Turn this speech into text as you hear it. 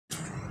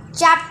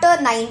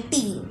Chapter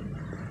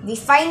 19. We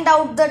find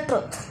out the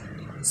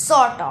truth.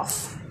 Sort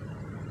of.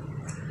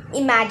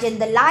 Imagine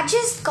the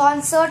largest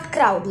concert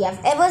crowd you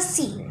have ever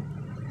seen.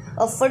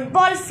 A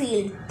football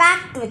field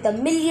packed with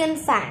 1,000,000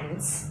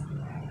 fans.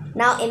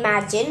 Now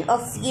imagine a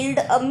field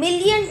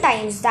 1,000,000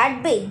 times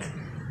that big,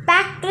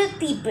 packed with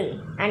people,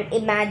 and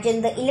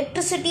imagine the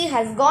electricity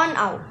has gone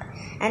out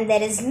and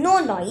there is no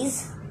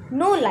noise,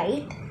 no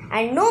light,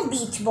 and no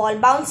beach ball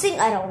bouncing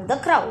around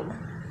the crowd.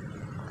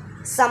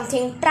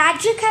 Something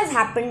tragic has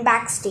happened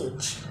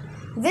backstage.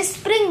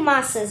 Whispering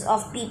masses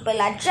of people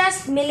are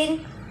just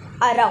milling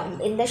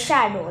around in the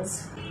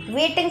shadows,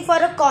 waiting for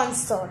a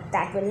concert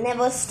that will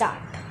never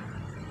start.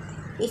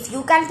 If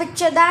you can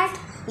picture that,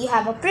 you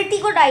have a pretty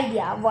good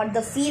idea what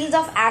the fields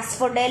of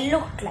Asphodel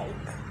looked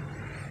like.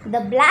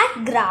 The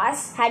black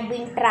grass had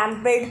been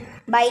trampled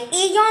by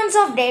aeons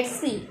of dead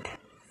feet.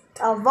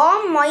 A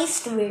warm,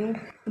 moist wind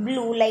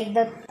blew like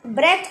the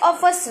breath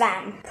of a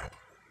swamp.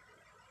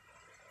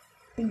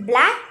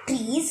 Black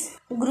trees,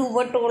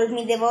 Groover told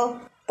me they were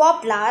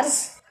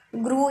poplars,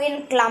 grew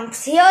in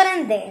clumps here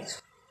and there.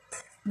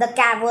 The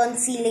cavern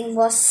ceiling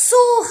was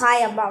so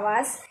high above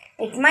us,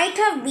 it might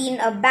have been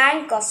a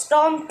bank of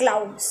storm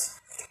clouds,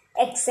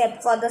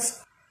 except for the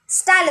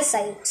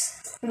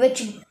stalactites,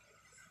 which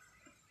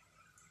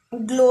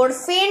glowed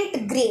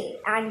faint grey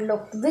and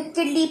looked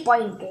wickedly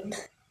pointed.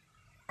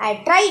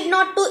 I tried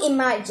not to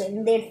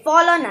imagine they'd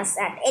fall on us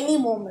at any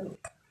moment.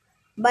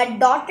 But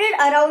dotted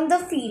around the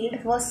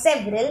field were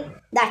several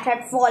that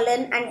had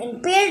fallen and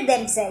impaled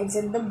themselves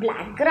in the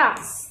black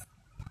grass.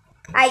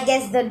 I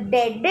guess the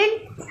dead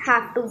didn't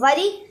have to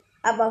worry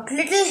about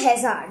little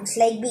hazards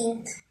like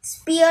being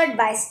speared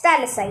by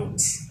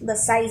stalactites the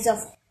size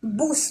of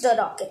booster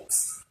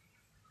rockets.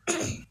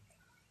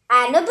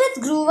 Annabeth,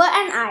 Groover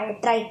and I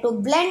tried to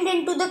blend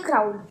into the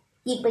crowd,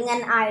 keeping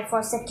an eye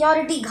for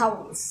security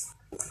ghouls.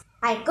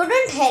 I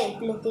couldn't help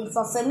looking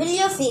for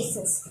familiar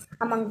faces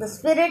among the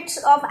spirits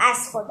of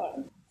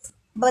Asphodel,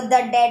 but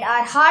the dead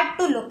are hard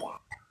to look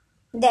at.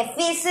 Their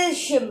faces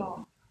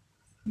shimmer.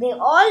 They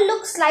all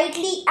look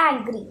slightly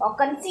angry or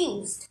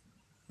confused.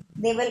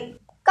 They will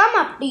come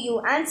up to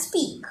you and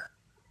speak,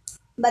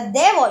 but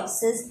their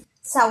voices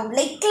sound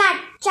like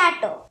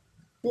chatter,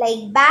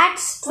 like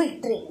bats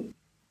twittering.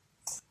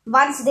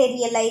 Once they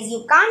realize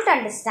you can't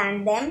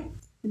understand them,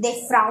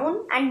 they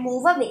frown and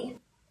move away.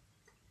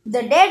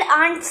 The dead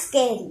aren't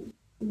scary,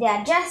 they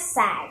are just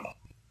sad.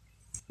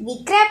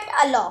 We crept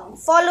along,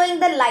 following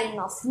the line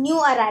of new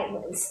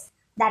arrivals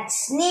that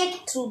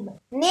snaked from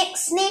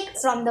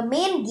the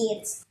main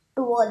gates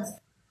towards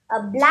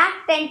a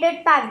black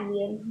tented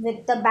pavilion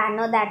with the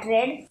banner that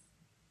read,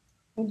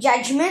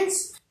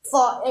 "Judgments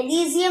for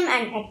Elysium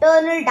and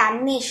Eternal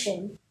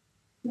Damnation.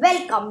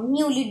 Welcome,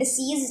 newly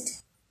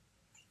deceased."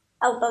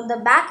 Out of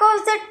the back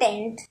of the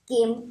tent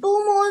came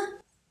two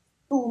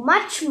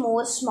much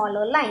more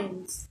smaller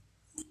lines.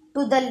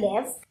 To the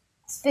left,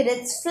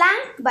 spirits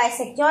flanked by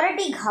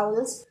security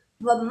ghouls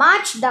were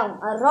marched down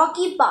a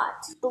rocky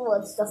path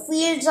towards the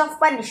fields of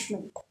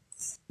punishment,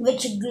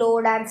 which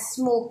glowed and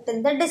smoked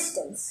in the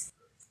distance.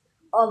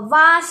 A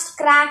vast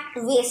cracked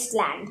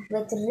wasteland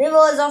with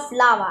rivers of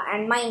lava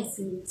and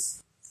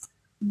minefields.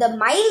 The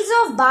miles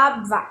of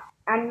barbed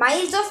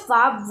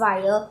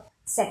wire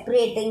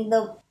separating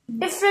the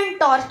different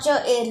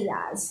torture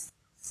areas.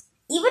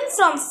 Even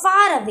from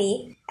far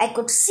away, I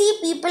could see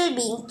people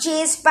being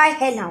chased by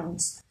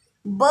hellhounds,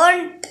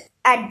 burnt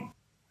at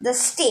the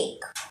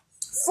stake,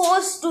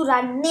 forced to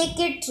run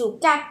naked through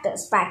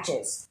cactus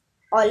patches,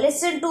 or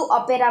listen to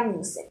opera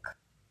music.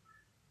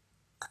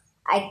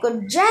 I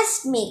could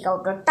just make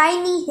out a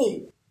tiny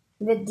hill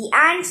with the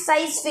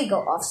ant-sized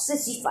figure of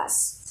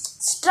Sisyphus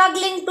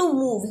struggling to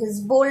move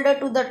his boulder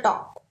to the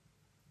top.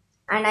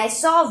 And I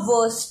saw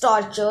worse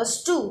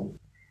tortures too,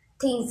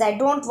 things I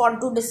don't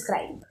want to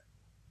describe.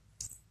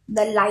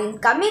 The line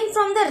coming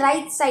from the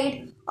right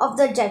side of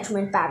the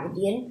Judgment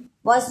Pavilion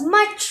was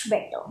much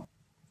better.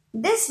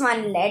 This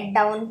one led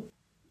down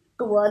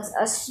towards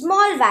a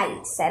small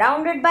valley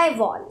surrounded by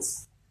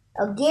walls,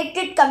 a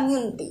gated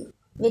community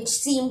which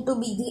seemed to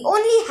be the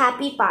only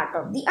happy part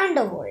of the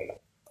underworld.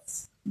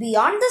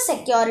 Beyond the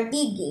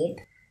security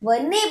gate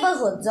were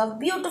neighborhoods of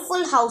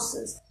beautiful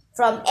houses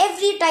from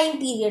every time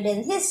period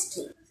in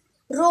history,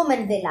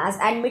 Roman villas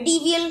and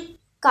medieval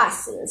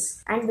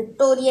castles and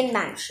Victorian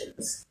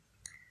mansions.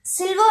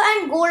 Silver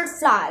and gold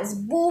flowers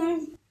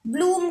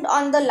bloomed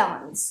on the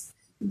lawns.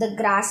 The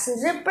grass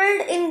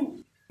rippled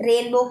in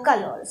rainbow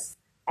colors.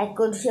 I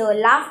could hear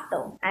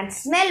laughter and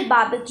smell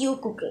barbecue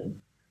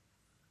cooking.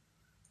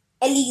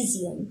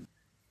 Elysium.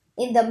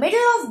 In the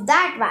middle of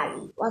that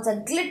valley was a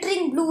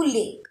glittering blue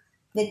lake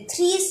with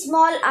 3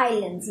 small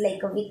islands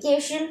like a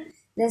vacation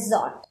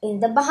resort in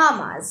the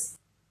Bahamas.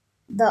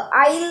 The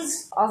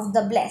Isles of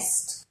the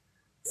Blessed,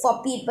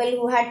 for people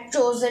who had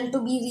chosen to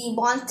be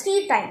reborn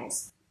 3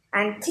 times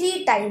and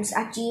 3 times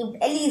achieved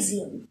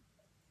Elysium.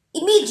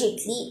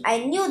 Immediately,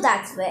 I knew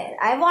that's where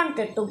I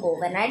wanted to go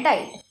when I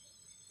died.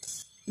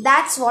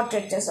 "That's what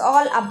it is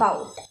all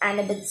about,"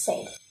 Annabeth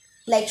said,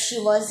 like she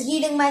was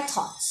reading my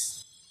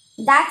thoughts.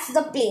 That's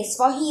the place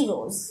for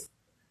heroes.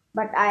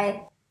 But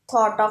I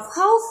thought of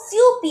how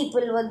few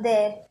people were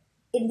there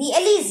in the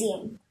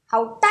Elysium,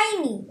 how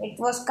tiny it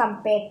was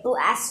compared to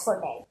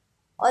Asphodel,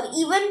 or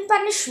even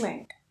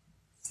punishment.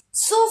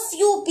 So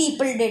few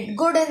people did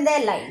good in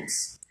their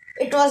lives.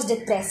 It was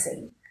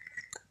depressing.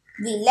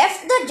 We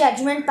left the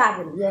Judgment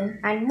Pavilion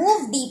and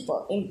moved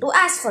deeper into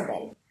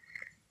Asphodel.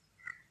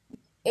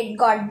 It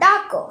got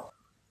darker.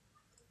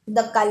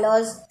 The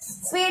colors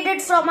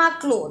faded from our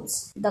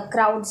clothes. The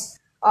crowds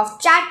of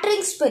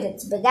chattering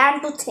spirits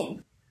began to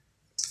thin.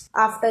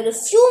 After a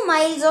few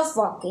miles of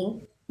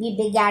walking, we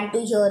began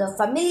to hear a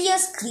familiar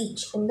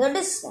screech in the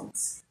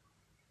distance.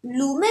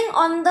 Looming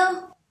on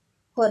the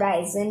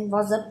horizon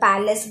was a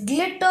palace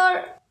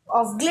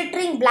of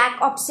glittering black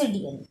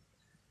obsidian.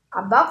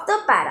 Above the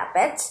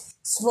parapets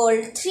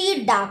swirled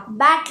three dark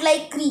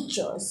bat-like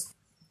creatures,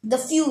 the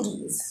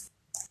Furies.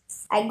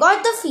 I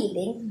got the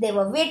feeling they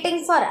were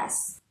waiting for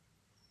us.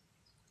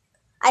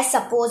 I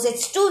suppose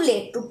it's too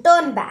late to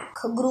turn back,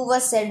 Groover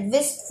said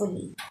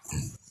wistfully.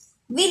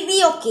 We'll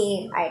be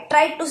okay, I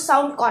tried to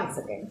sound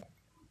confident.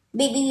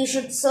 Maybe we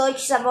should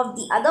search some of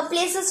the other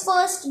places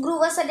first,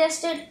 Groover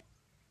suggested.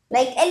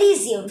 Like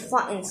Elysium,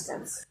 for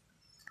instance.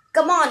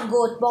 Come on,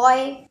 goat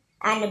boy.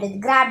 Annabeth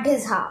grabbed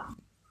his arm.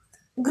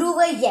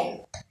 Groover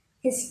yelped.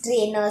 His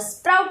trainers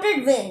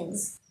sprouted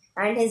wings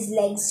and his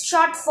legs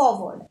shot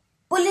forward,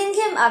 pulling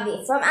him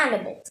away from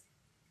Annabeth.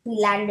 He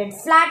landed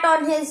flat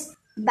on his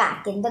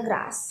back in the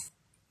grass.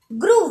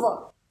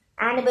 Groover,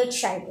 Annabeth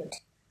shouted.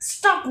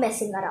 Stop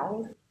messing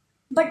around.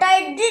 But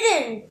I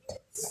didn't.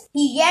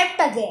 He yelped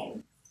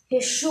again.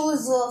 His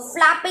shoes were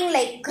flapping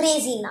like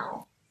crazy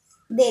now.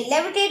 They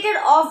levitated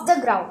off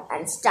the ground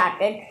and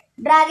started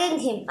dragging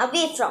him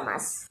away from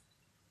us.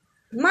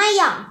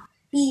 Maya,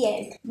 he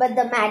yelled, but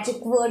the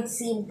magic words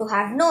seemed to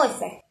have no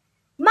effect.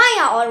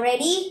 Maya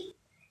already?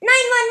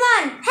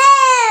 911,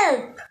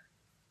 help!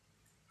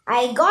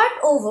 I got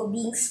over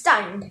being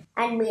stunned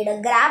and made a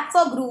grab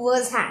for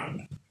Groover's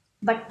hand.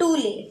 But too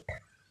late.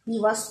 He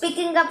was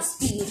picking up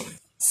speed,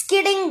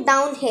 skidding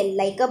downhill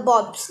like a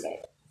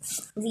bobsled.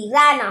 We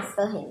ran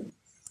after him.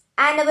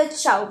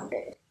 Annabeth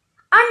shouted,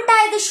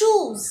 Untie the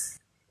shoes!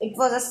 It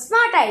was a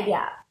smart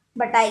idea,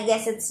 but I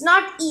guess it's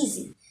not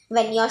easy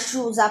when your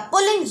shoes are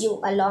pulling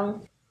you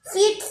along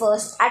feet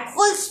first at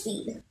full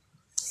speed.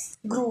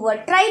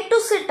 Groover tried to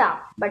sit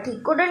up, but he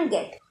couldn't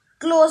get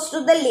close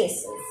to the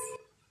laces.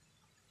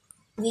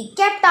 We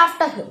kept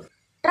after him,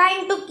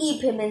 trying to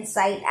keep him in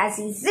sight as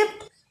he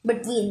zipped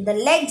between the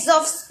legs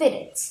of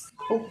spirits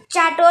who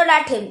chattered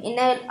at him in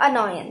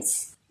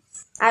annoyance.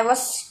 I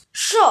was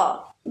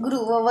sure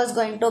Groover was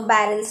going to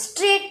barrel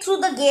straight through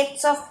the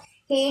gates of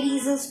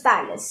Hades'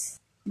 palace,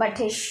 but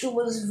his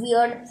shoes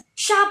veered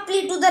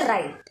sharply to the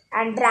right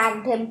and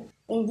dragged him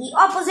in the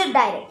opposite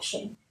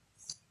direction.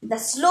 The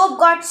slope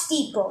got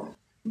steeper.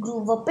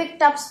 Groover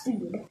picked up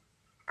speed.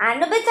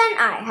 Annabeth and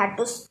I had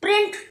to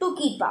sprint to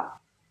keep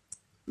up.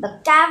 The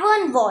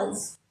cavern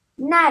walls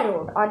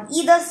narrowed on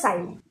either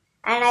side,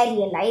 and I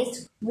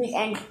realized we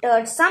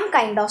entered some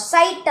kind of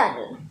side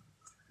tunnel.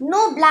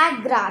 No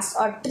black grass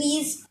or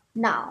trees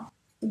now,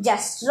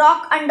 just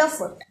rock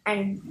underfoot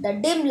and the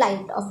dim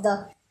light of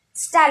the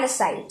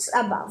stalactites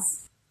above.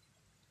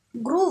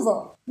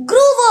 Groover!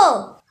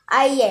 Groover!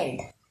 I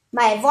yelled,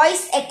 my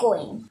voice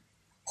echoing.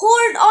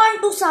 Hold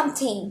on to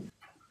something!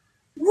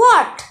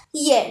 What?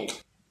 He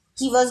yelled.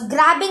 He was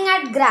grabbing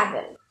at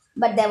gravel,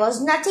 but there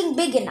was nothing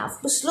big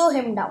enough to slow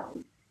him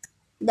down.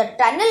 The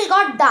tunnel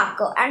got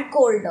darker and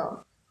colder.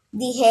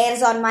 The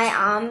hairs on my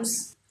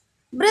arms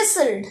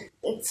bristled.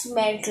 It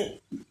smelled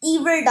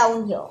evil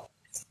down here.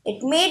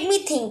 It made me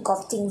think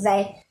of things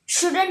I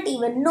shouldn't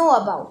even know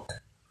about.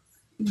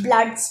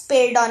 Blood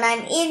spilled on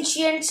an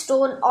ancient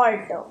stone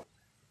altar.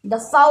 The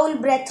foul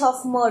breath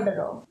of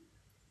murderer.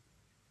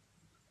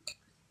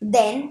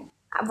 Then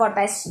what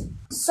I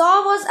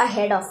saw was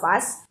ahead of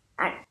us,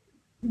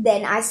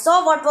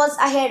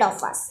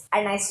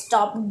 and I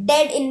stopped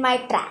dead in my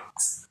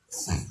tracks.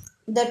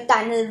 The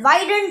tunnel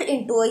widened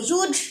into a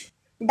huge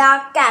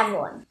dark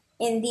cavern.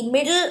 In the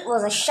middle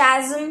was a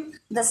chasm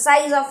the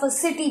size of a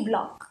city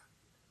block.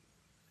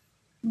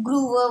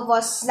 Groover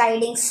was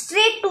sliding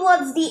straight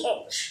towards the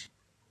edge.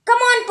 Come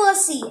on,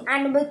 Percy,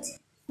 Annabeth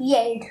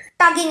yelled,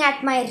 tugging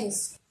at my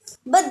wrist.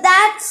 But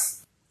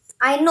that's...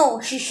 I know,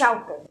 she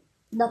shouted.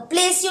 The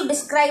place you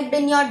described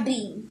in your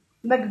dream.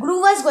 But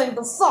Groover's going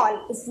to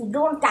fall if we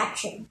don't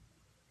catch him.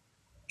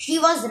 She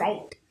was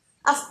right.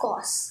 Of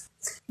course.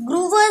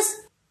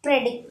 Groover's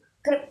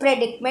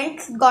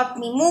predicament got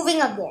me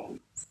moving again.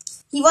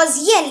 He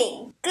was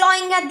yelling,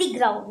 clawing at the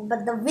ground,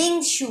 but the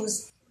winged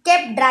shoes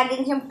kept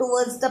dragging him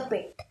towards the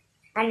pit,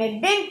 and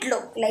it didn't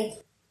look like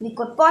we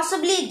could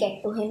possibly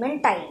get to him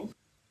in time.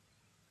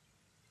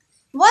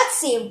 What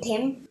saved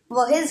him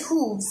were his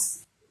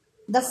hooves.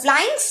 The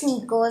flying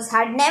sneakers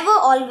had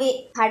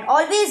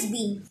always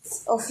been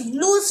a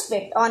loose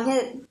fit on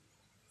him.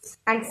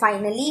 And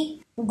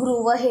finally,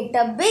 Groover hit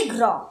a big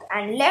rock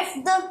and the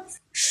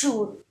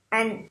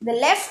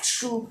left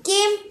shoe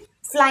came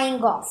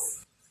flying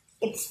off.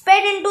 It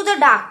sped into the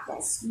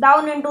darkness,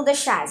 down into the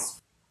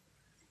chasm.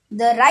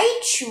 The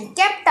right shoe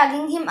kept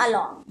tugging him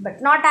along,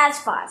 but not as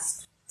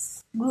fast.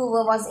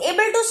 Groover was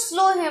able to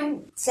slow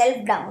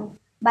himself down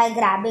by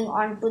grabbing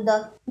onto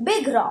the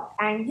big rock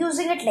and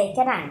using it like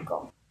an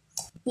anchor.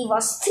 He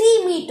was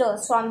 3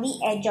 meters from the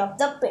edge of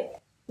the pit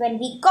when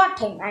we caught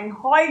him and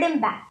hauled him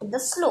back to the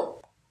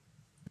slope.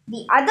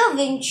 The other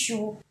winged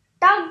shoe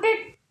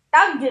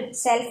tugged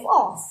itself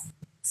off,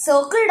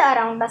 circled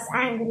around us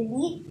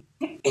angrily,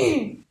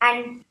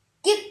 and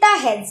kicked our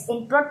heads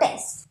in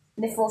protest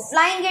before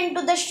flying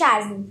into the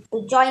chasm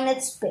to join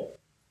its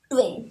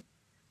twin.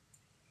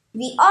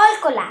 We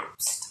all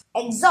collapsed,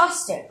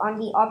 exhausted on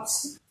the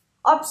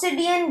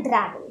obsidian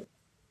gravel.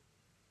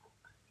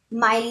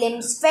 My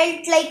limbs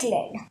felt like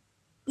lead.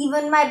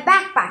 Even my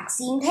backpack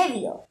seemed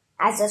heavier,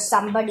 as if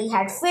somebody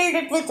had filled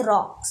it with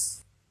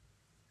rocks.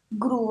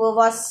 Groover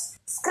was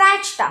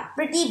scratched up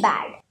pretty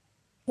bad.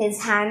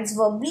 His hands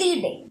were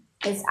bleeding.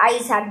 His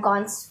eyes had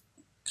gone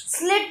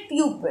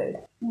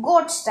slit-pupilled,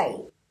 goat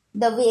style,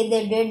 the way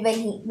they did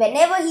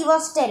whenever he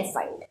was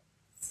terrified.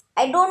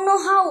 I don't know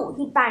how,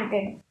 he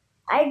panted.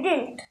 I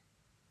didn't.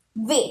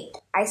 Wait,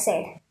 I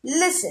said.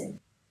 Listen.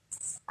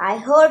 I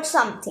heard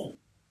something,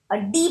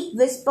 a deep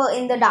whisper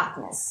in the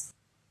darkness.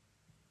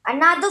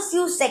 Another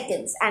few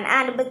seconds and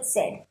Annabeth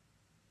said,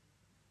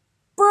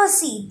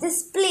 Percy,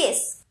 this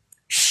place.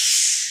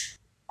 Shh!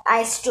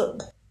 I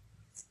stood.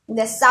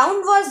 The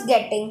sound was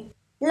getting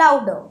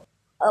louder,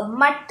 a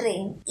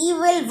muttering,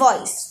 evil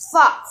voice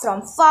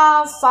from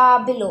far,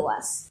 far below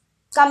us,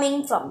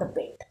 coming from the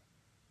pit.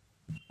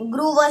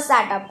 Groover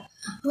sat up.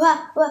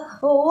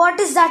 What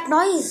is that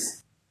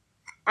noise?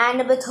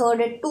 Annabeth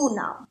heard it too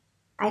now.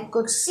 I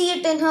could see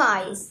it in her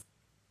eyes.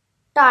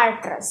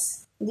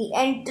 Tartarus, the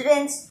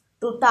entrance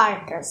to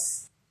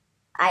Tartarus.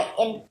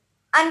 I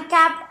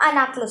uncapped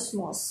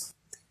Anaklusmos.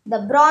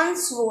 The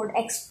bronze sword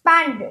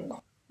expanded,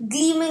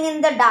 gleaming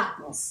in the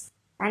darkness,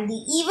 and the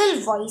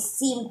evil voice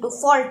seemed to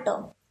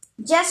falter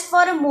just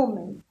for a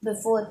moment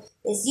before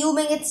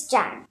resuming its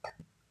chant.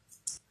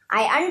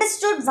 I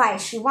understood why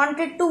she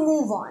wanted to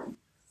move on.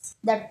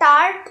 The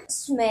tart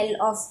smell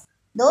of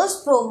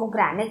those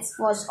pomegranates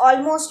was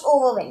almost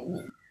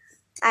overwhelming.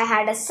 I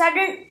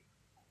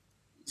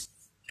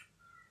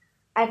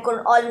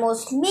could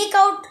almost make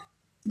out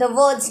the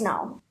words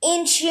now.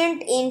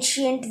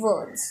 Ancient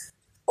words.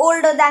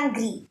 Older than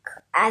Greek.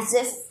 As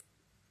if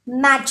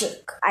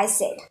magic, I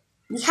said.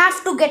 We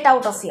have to get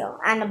out of here,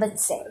 Annabeth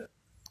said.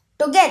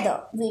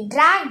 Together, we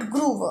dragged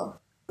Groover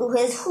to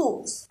his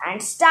hooves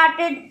and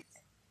started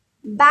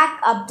back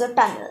up the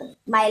tunnel.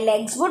 My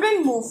legs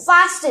wouldn't move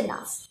fast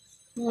enough.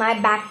 My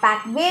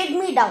backpack weighed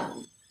me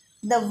down.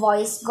 The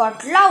voice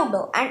got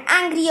louder and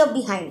angrier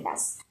behind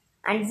us,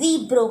 and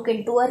we broke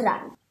into a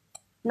run.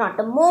 Not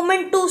a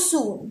moment too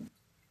soon.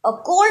 A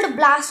cold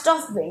blast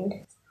of wind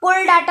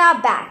pulled at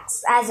our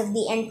backs as if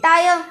the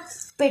entire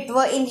pit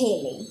were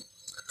inhaling.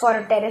 For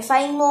a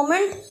terrifying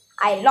moment,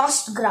 I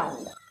lost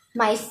ground,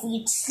 my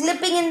feet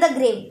slipping in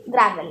the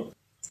gravel.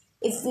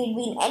 If we'd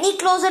been any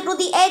closer to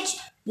the edge,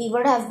 we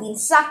would have been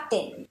sucked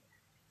in.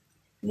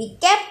 We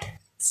kept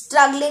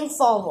struggling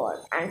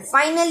forward and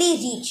finally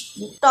reached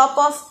the top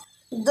of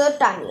the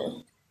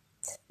tunnel,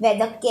 where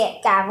the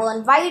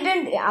cavern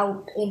widened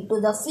out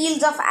into the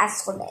fields of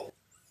asphodel.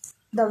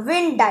 The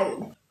wind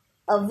died.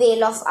 A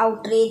wail of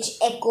outrage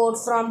echoed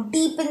from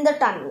deep in the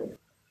tunnel.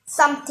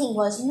 Something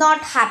was not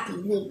happy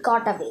we'd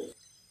got away.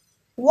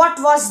 What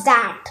was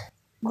that?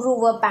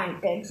 Groover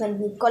panted when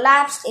we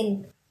collapsed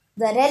in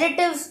the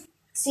relative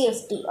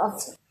safety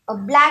of a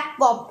black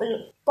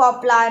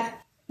poplar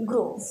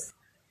grove,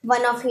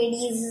 one of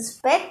Hades'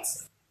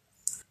 pets.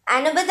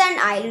 Annabeth and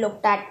I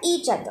looked at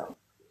each other.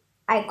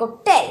 I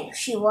could tell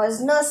she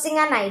was nursing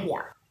an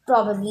idea,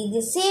 probably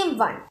the same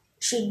one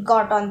she'd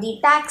got on the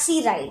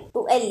taxi ride to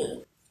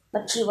LA,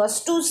 but she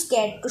was too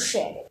scared to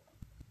share it.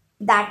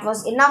 That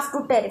was enough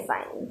to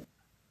terrify me.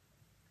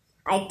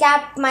 I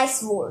capped my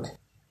sword,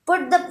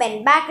 put the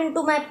pen back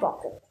into my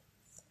pocket.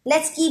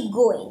 Let's keep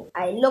going.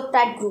 I looked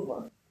at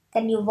Groover.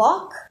 Can you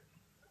walk?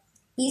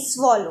 He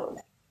swallowed.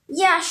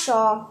 Yeah,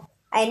 sure.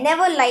 I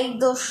never liked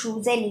those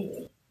shoes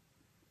anyway.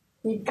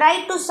 He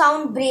tried to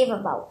sound brave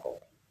about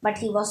it, but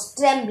he was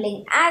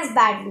trembling as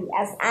badly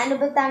as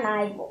Annabeth and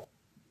I were.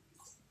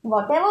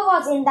 Whatever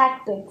was in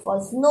that pit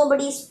was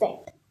nobody's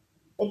pet.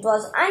 It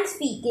was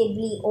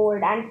unspeakably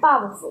old and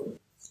powerful.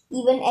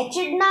 Even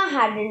Echidna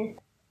hadn't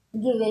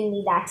given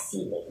me that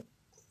feeling.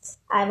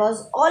 I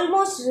was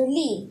almost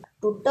relieved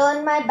to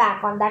turn my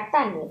back on that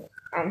tunnel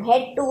and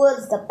head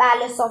towards the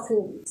palace of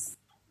Hades.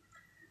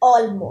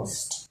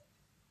 Almost.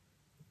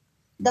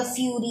 The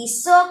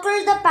Furies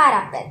circled the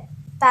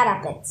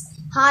parapets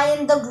high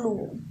in the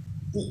gloom.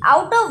 The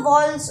outer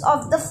walls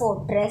of the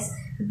fortress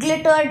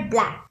glittered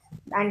black,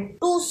 and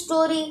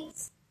 2-story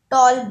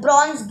tall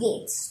bronze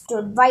gates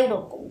stood wide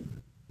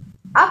open.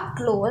 Up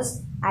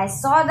close, I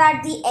saw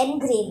that the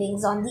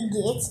engravings on the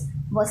gates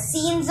were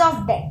scenes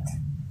of death.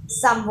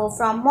 Some were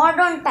from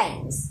modern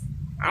times,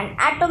 an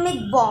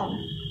atomic bomb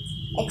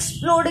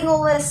exploding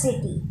over a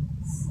city,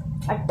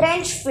 a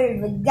trench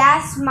filled with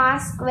gas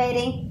mask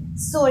wearing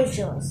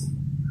soldiers,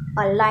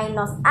 a line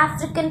of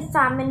African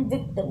famine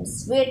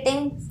victims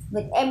waiting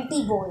with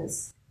empty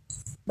bowls.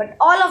 But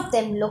all of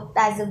them looked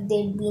as if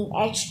they'd been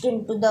etched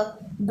into the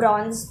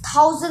bronze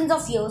thousands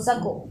of years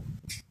ago.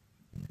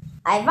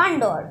 I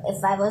wondered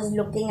if I was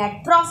looking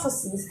at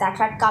prophecies that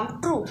had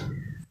come true.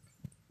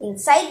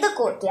 Inside the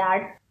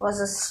courtyard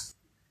was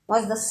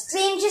the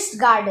strangest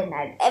garden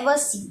I'd ever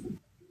seen.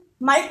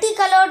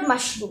 Multicolored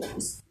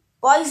mushrooms,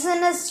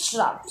 poisonous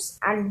shrubs,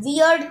 and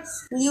weird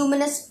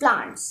luminous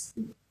plants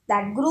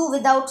that grew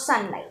without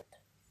sunlight.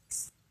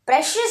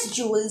 Precious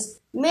jewels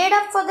made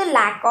up for the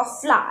lack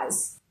of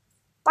flowers.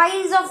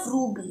 Piles of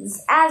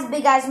rubies as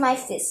big as my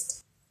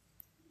fist.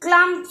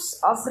 Clumps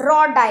of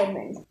raw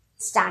diamond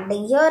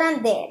standing here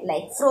and there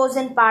like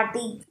frozen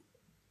party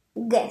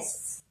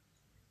guests.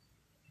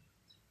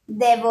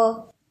 There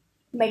were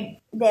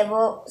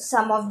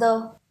some of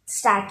the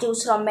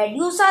statues from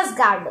Medusa's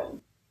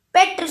garden,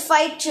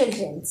 petrified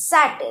children,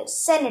 satyrs,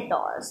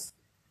 senators,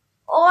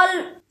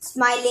 all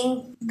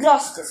smiling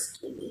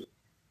grotesquely.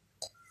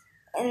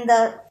 In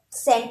the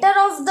center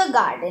of the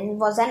garden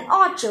was an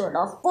orchard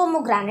of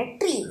pomegranate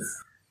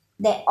trees,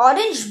 their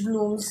orange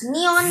blooms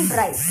neon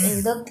bright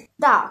in the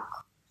dark.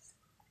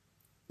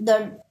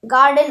 The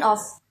garden of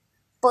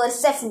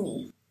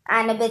Persephone,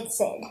 Annabeth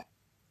said.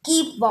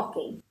 Keep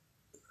walking.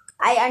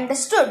 I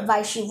understood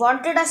why she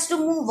wanted us to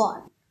move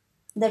on.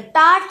 The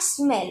tart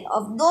smell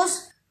of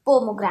those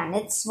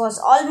pomegranates was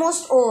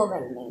almost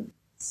overwhelming.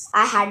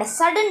 I had a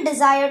sudden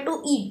desire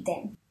to eat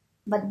them,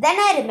 but then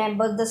I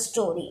remembered the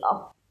story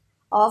of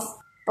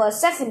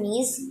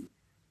Persephone's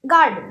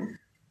garden.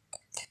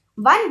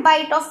 One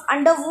bite of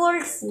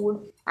underworld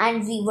food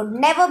and we would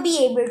never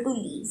be able to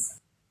leave.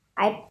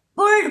 I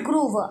pulled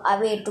Groover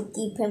away to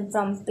keep him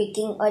from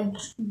picking a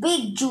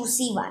big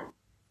juicy one.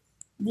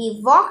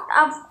 We walked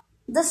up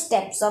the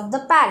steps of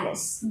the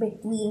palace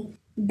between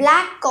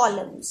black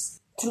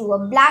columns through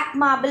a black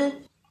marble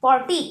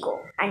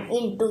portico and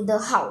into the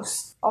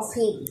house of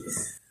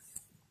Hades.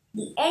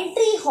 The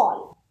entry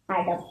hall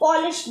had a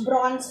polished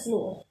bronze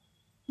floor,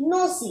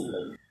 no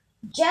ceiling,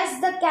 just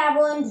the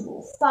cavern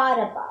roof far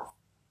above.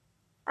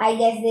 I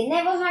guess they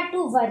never had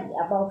to worry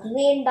about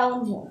rain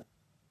down here.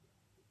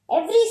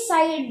 Every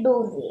side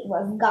doorway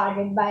was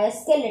guarded by a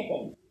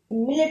skeleton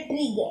in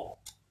military gear.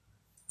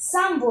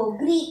 Some wore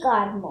Greek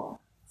armor,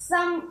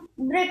 some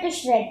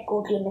British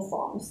redcoat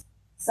uniforms,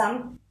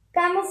 some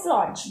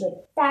camouflaged with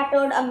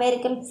tattered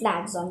American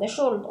flags on their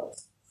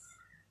shoulders.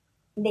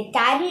 They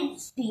carried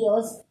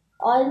spears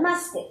or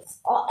muskets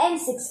or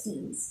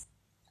M16s.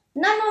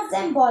 None of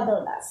them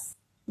bothered us,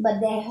 but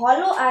their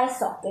hollow eye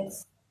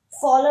sockets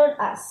followed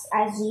us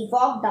as we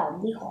walked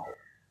down the hall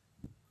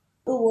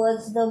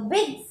towards the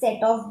big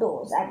set of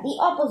doors at the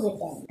opposite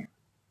end.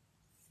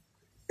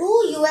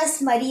 2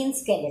 US Marine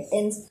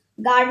skeletons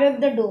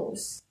guarded the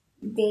doors.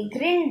 They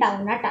grinned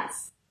down at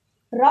us.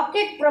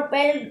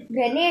 Rocket-propelled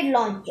grenade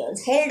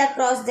launchers held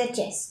across their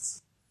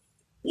chests.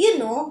 You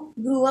know,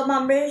 Groover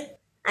mumbled,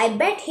 I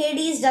bet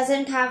Hades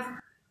doesn't have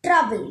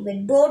trouble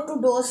with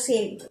door-to-door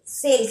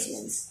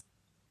salesmen.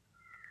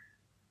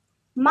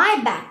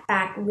 My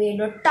backpack weighed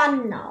a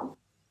ton now.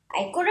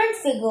 I couldn't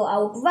figure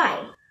out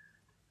why.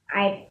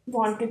 I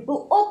wanted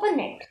to open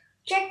it,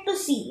 check to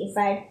see if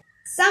I'd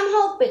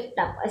somehow picked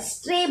up a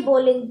stray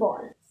bowling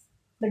ball.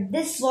 But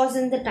this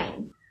wasn't the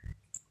time.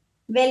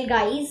 Well,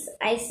 guys,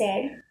 I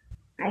said,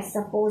 I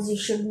suppose you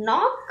should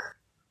knock.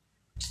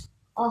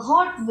 A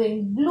hot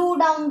wind blew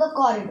down the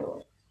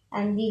corridor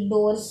and the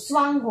door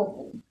swung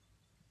open.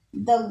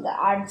 The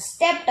guard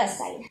stepped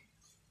aside.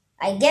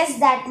 I guess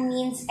that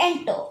means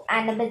enter,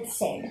 Annabeth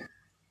said.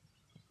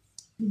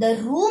 The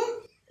room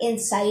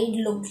inside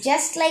looked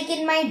just like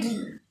in my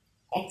dream,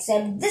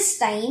 except this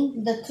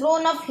time the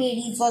throne of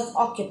Hades was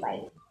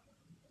occupied.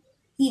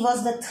 He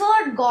was the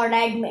third god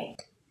I'd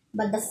met,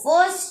 but the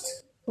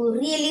first who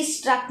really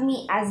struck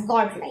me as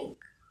godlike.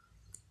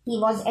 He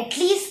was at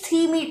least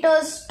 3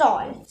 meters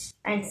tall,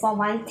 and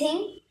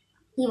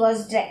he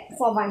was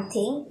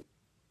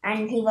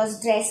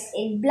dressed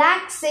in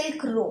black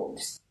silk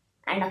robes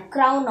and a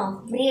crown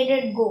of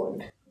braided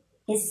gold.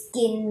 His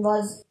skin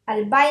was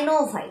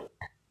albino white,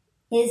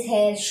 his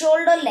hair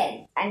shoulder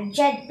length and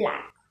jet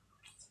black.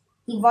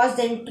 He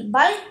wasn't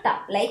bulked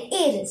up like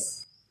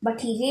Ares, but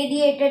he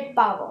radiated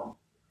power.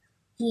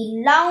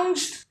 He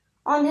lounged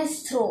on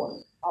his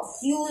throne of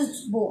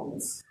fused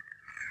bones,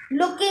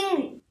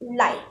 looking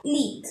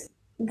lithe,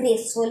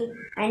 graceful,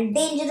 and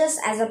dangerous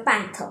as a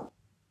panther.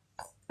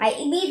 I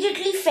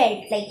immediately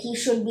felt like he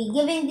should be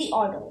giving the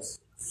orders.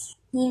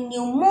 He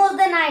knew more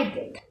than I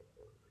did.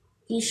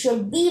 He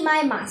should be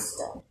my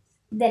master.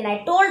 Then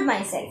I told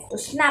myself to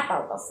snap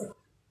out of it.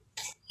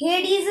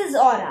 Hades'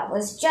 aura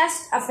was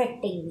just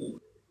affecting me,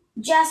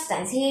 just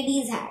as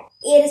Ares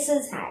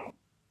had.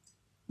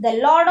 The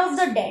Lord of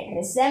the Dead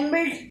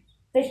resembled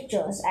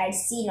pictures I'd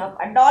seen of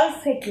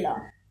Adolf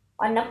Hitler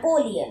or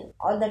Napoleon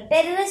or the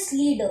terrorist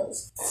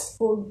leaders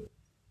who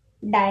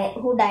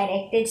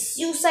directed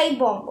suicide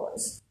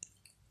bombers.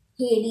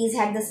 Hades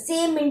had the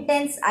same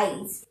intense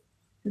eyes,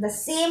 the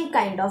same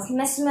kind of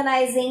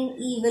mesmerizing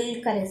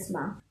evil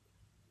charisma.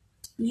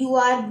 You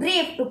are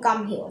brave to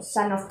come here,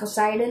 son of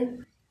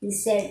Poseidon, he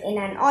said in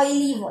an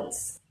oily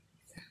voice.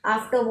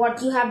 After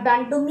what you have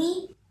done to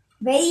me,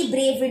 very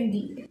brave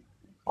indeed.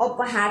 Or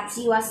perhaps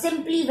you are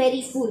simply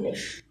very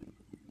foolish.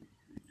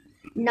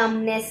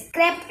 Numbness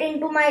crept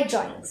into my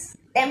joints,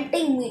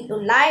 tempting me to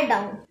lie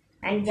down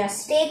and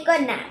just take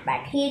a nap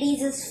at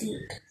Hades'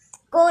 feet,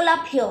 curl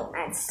up here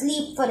and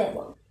sleep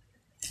forever.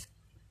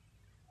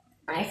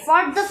 I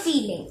fought the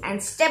feeling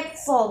and stepped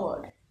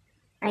forward.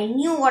 I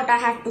knew what I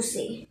had to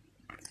say.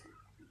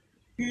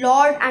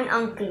 Lord and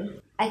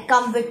uncle, I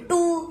come with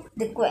two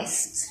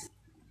requests.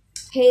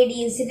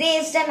 Hades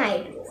raised an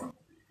eyebrow.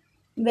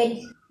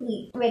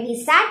 When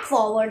he sat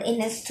forward in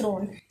his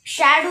throne,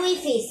 shadowy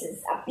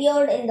faces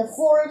appeared in the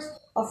folds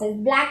of his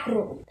black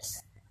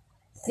robes.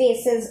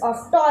 Faces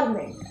of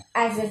torment,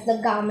 as if the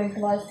garment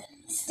was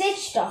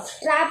stitched of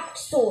trapped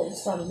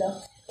souls from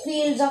the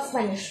fields of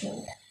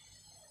punishment,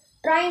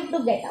 trying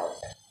to get out.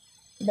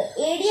 The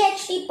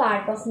ADHD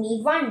part of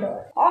me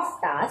wondered, off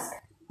task,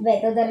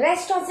 whether the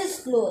rest of his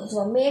clothes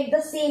were made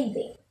the same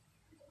way.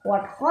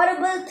 What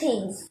horrible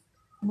things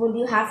would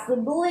you have to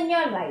do in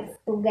your life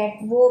to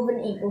get woven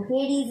into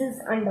Hades'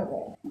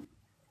 underwear?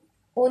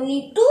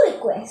 Only two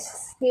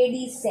requests,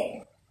 Hades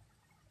said.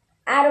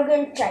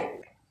 Arrogant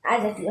child,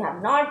 as if you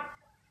have not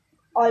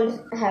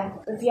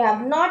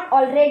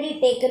already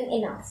taken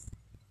enough.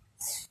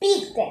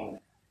 Speak then.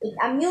 It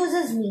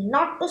amuses me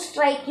not to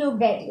strike you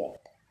dead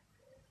yet.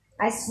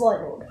 I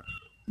swallowed.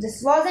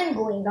 This wasn't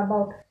going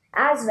about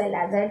as well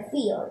as I'd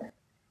feared.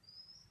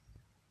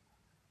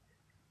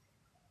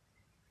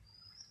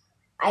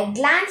 I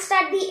glanced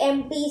at the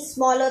empty,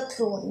 smaller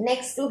throne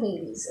next to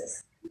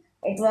Hades'.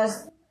 It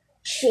was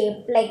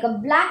shaped like a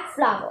black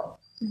flower,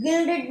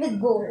 gilded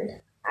with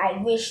gold. I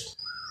wished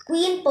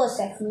Queen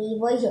Persephone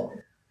were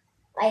here.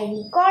 I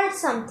recalled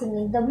something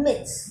in the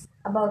myths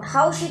about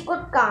how she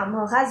could calm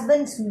her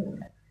husband's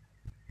mood.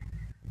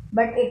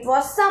 But it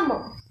was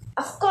summer.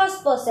 Of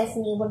course,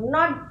 Persephone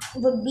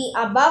would be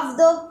above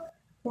the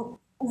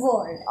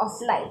world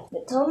of light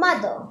with her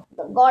mother,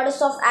 the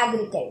goddess of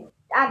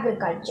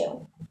agriculture,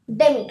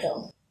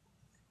 Demeter.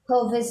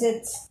 Her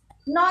visits,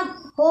 not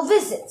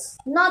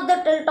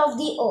the tilt of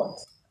the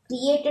earth,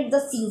 created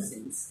the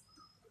seasons.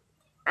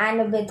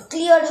 Annabeth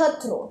cleared her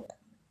throat.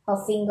 Her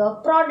finger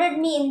prodded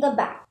me in the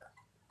back.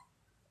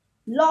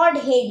 Lord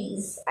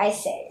Hades, I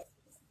said.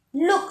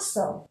 Look,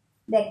 sir,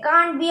 there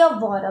can't be a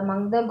war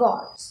among the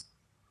gods.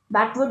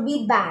 That would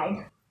be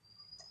bad.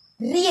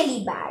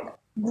 Really bad,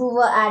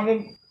 Groover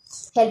added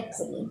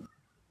helpfully.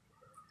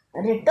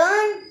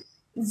 Return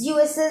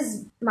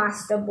Zeus's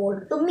master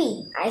bolt to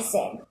me, I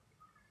said.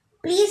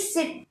 Please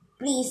sit,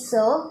 please,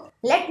 sir.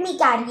 Let me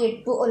carry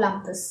it to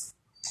Olympus.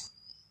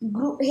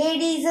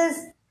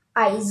 Hades'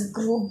 eyes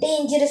grew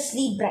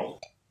dangerously bright.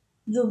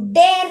 You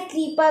dare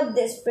creep up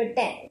this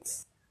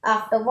pretense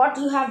after what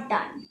you have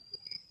done.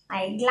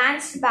 I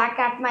glanced back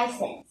at my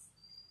friends.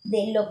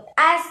 They looked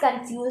as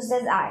confused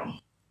as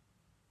I.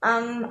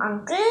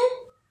 Uncle,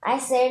 I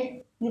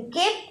said, you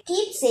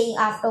keep saying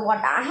after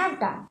what I have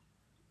done.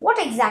 What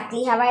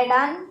exactly have I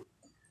done?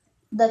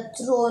 The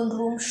throne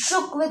room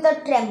shook with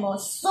a tremor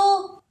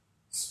so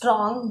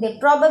strong they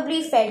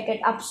probably felt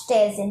it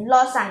upstairs in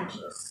Los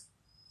Angeles.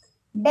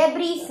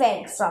 Debris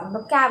fell from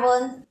the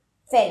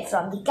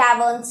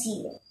cavern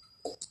ceiling.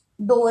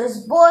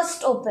 Doors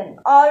burst open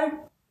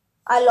all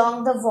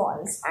along the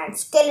walls and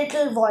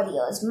skeletal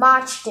warriors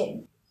marched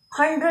in,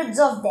 hundreds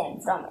of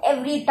them from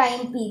every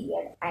time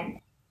period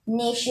and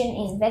nation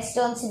in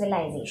Western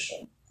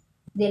civilization.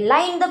 They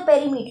lined the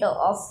perimeter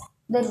of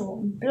the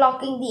room,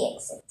 blocking the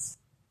exits.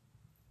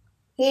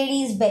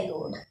 Hades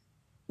bellowed.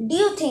 Do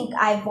you think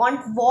I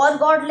want war,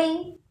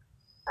 godling?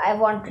 I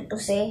wanted to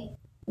say.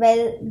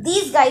 Well,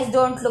 these guys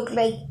don't look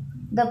like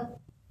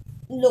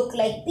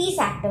peace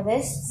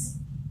activists,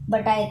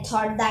 but I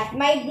thought that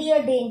might be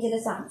a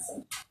dangerous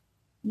answer.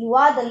 You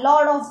are the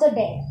Lord of the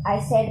Dead,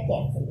 I said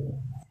carefully.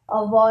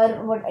 A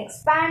war would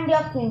expand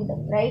your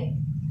kingdom, right?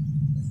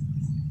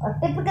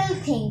 A typical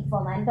thing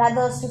for my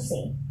brothers to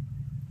say.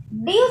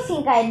 Do you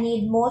think I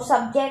need more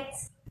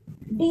subjects?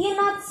 Do you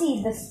not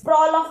see the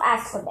sprawl of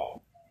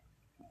Asphodel?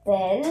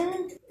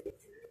 Well,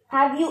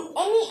 have you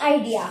any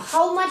idea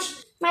how much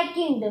my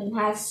kingdom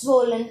has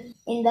swollen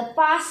in the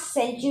past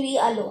century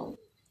alone?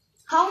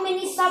 How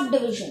many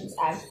subdivisions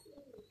I've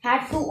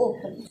had to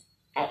open?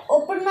 I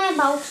opened my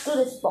mouth to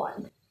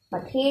respond,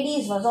 but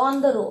Hades was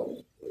on the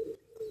roll.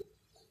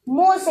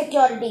 More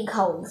security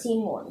growls, he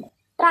moaned.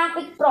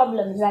 Traffic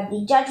problems at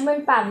the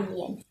Judgment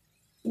Pavilion.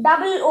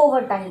 Double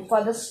overtime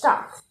for the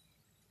staff.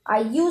 I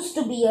used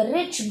to be a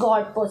rich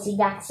god, Percy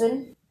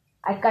Jackson.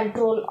 I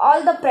control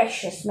all the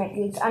precious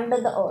metals under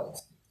the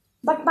earth.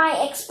 But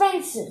my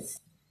expenses.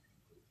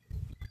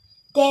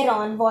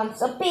 Charon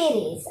wants a pay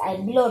raise, I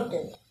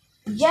blurted,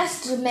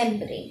 just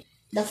remembering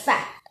the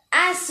fact.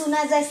 As soon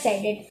as I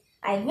said it,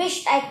 I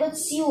wished I could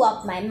sew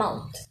up my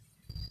mouth.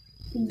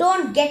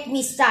 Don't get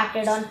me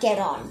started on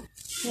Charon,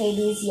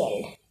 Hades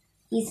yelled.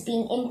 He's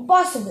been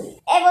impossible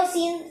ever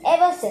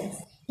since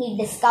he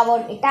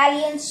discovered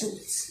Italian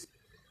suits.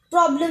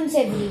 Problems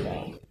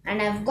everywhere,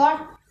 and I've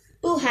got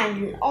to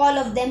handle all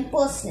of them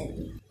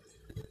personally.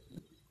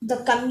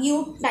 The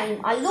commute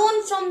time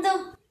alone from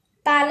the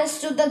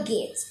palace to the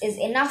gates is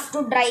enough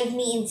to drive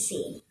me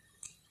insane,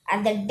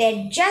 and the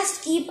dead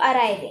just keep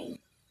arriving.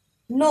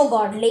 No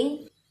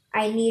Godling,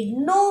 I need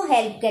no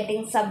help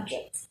getting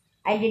subjects.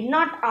 I did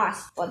not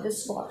ask for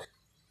this war.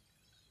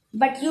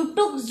 But you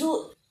took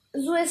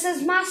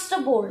Zeus's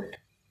master bolt.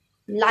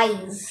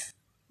 Lies.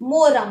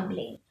 More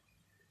rumbling.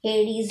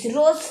 Hades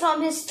rose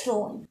from his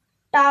throne,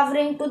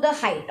 towering to the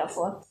height of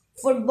a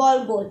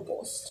football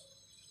goalpost.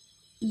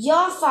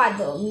 Your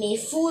father may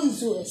fool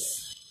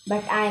Zeus,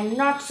 but I am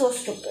not so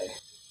stupid.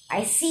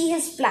 I see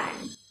his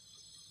plan.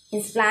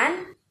 His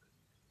plan?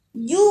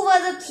 You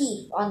were the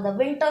thief on the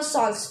winter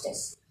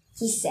solstice,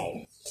 he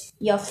said.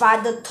 Your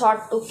father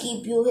thought to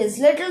keep you his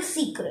little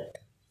secret.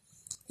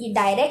 He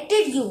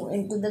directed you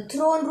into the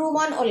throne room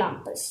on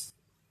Olympus.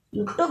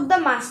 You took the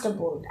master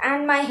bolt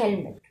and my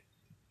helmet.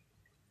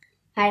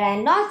 Had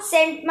I not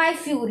sent my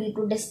fury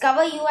to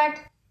discover you at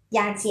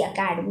Yancy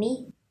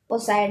Academy,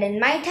 Poseidon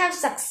might have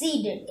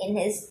succeeded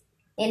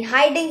in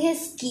hiding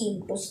his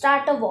scheme to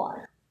start a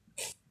war.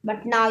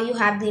 But now you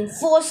have been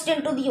forced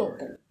into the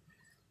open.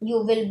 You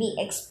will be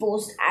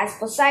exposed as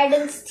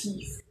Poseidon's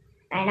thief,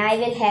 and I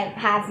will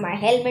have my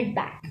helmet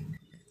back.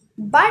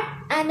 But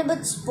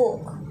Annabeth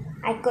spoke.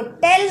 I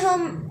could tell her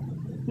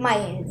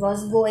mind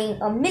was going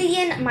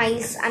 1,000,000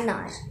 miles an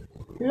hour.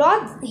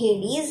 Lord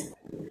Hades,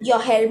 your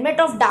helmet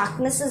of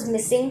darkness is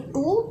missing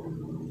too.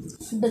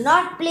 Do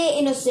not play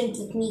innocent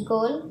with me,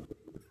 girl.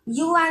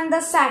 You and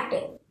the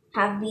satyr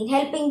have been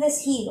helping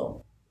this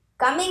hero,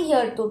 coming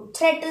here to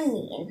threaten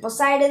me in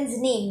Poseidon's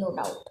name, no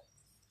doubt,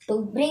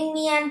 to bring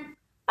me an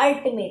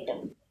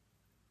ultimatum.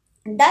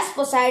 Does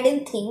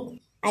Poseidon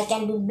think I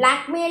can be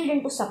blackmailed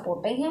into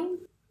supporting him?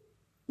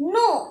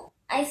 No,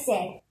 I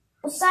said.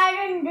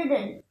 Poseidon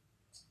didn't.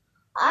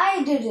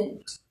 I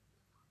didn't.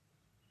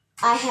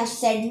 I have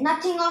said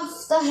nothing of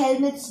the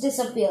helmet's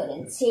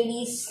disappearance,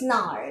 Hades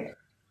snarled,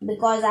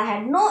 because I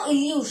had no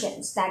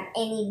illusions that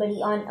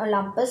anybody on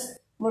Olympus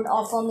would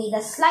offer me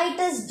the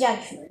slightest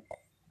judgment,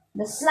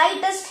 the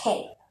slightest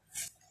help.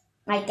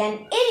 I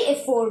can ill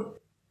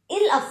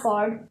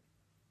afford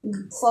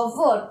for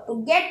word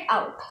to get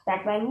out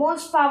that my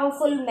most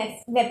powerful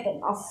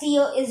weapon of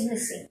fear is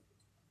missing.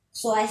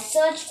 So I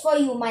searched for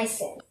you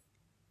myself.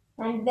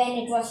 And when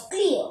it was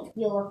clear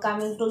you were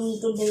coming to me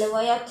to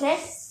deliver your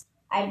threats,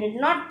 I did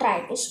not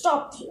try to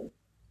stop you.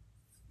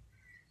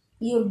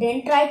 You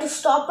didn't try to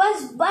stop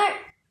us, but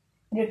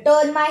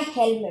return my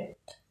helmet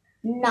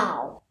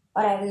now,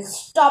 or I will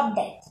stop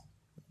death.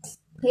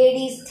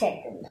 Hades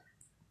threatened.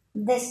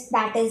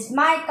 That is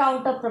my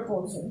counter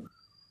proposal.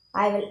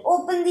 I will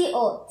open the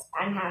earth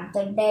and have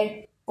the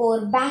dead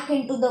pour back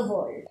into the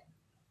world.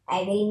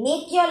 I will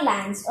make your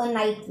lands a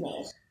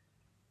nightmare.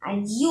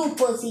 And you,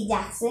 Percy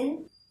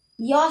Jackson,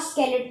 your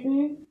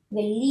skeleton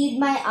will lead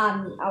my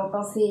army out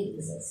of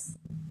Hades.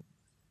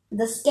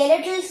 The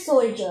skeletal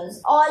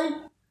soldiers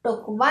all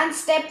took one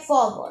step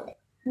forward,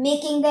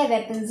 making their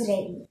weapons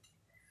ready.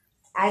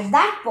 At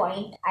that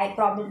point, I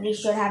probably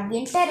should have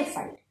been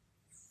terrified.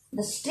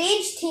 The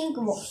strange thing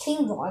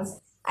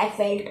was, I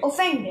felt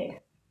offended.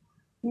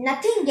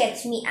 Nothing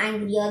gets me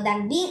angrier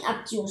than being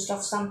accused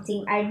of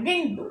something I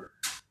didn't do.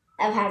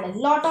 I've had a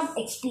lot of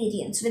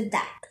experience with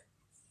that.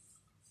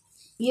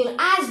 You're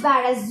as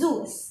bad as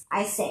Zeus,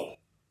 I said.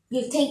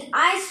 You think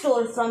I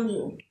stole from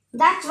you.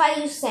 That's why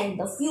you sent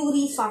the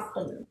Furies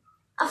after me.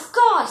 Of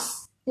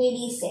course,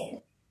 Hades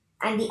said.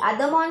 And the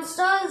other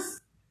monsters?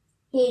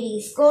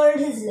 Hades curled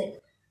his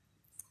lip.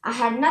 I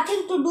had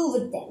nothing to do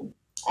with them.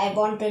 I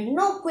wanted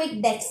no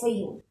quick death for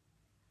you.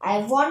 I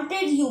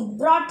wanted you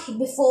brought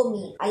before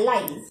me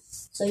alive,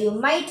 so you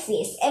might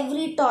face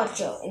every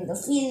torture in the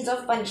fields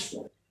of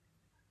punishment.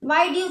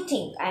 Why do you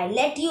think I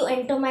let you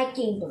enter my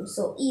kingdom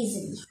so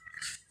easily?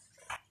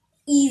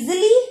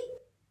 Easily?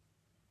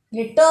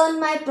 Return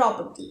my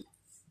property.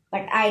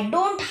 But I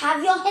don't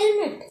have your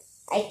helmet.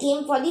 I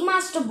came for the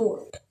master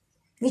bolt,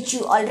 which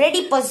you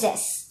already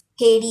possess,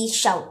 Hades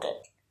shouted.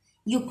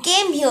 You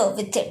came here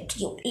with it,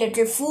 you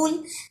little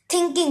fool,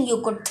 thinking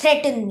you could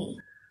threaten me.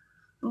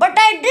 But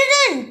I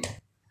didn't.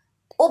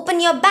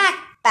 Open your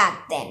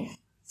backpack then.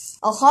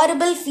 A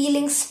horrible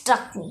feeling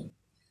struck me.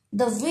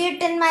 The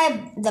weight in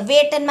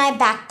my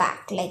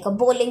backpack like a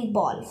bowling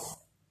ball.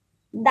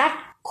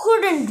 That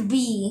couldn't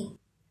be.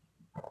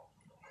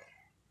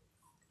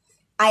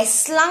 I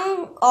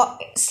slung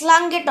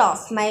it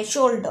off my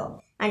shoulder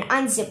and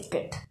unzipped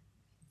it.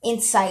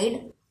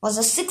 Inside was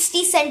a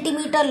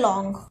 60-centimeter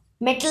long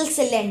metal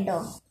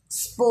cylinder,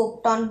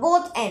 spoked on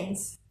both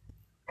ends,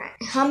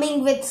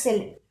 humming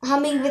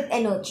with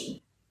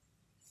energy.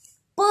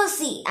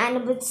 Percy,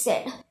 Annabeth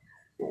said.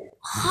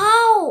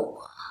 How?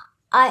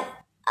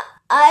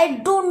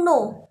 I don't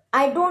know.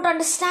 I don't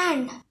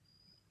understand.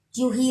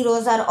 You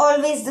heroes are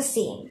always the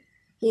same,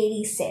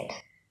 Hades said.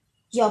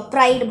 Your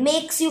pride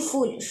makes you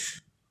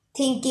foolish.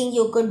 thinking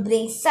you could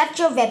bring such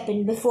a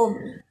weapon before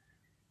me.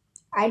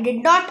 I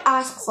did not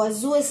ask for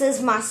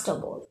Zeus's master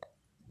bolt,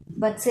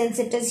 but since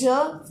it is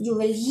here, you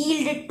will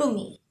yield it to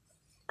me.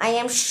 I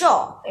am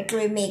sure it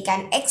will make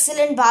an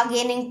excellent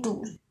bargaining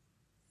tool.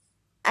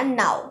 And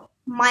now,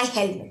 my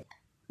helmet.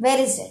 Where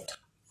is it?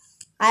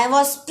 I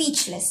was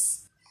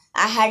speechless.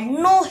 I had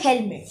no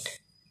helmet.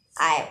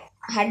 I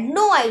had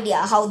no idea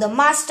how the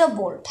master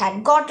bolt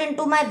had got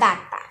into my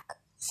backpack.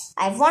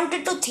 I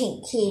wanted to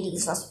think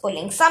Hades was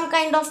pulling some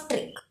kind of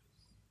trick.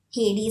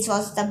 Hades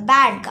was the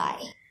bad guy.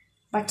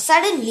 But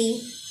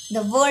suddenly,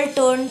 the world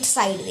turned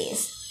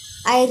sideways.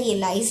 I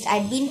realized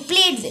I'd been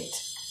played with.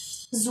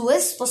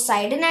 Zeus,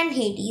 Poseidon, and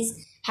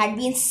Hades had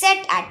been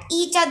set at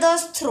each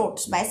other's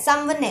throats by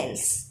someone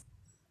else.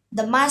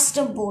 The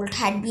master bolt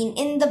had been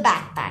in the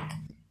backpack,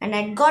 and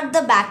I'd got the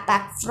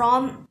backpack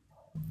from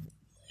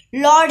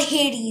Lord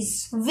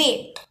Hades.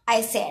 Wait,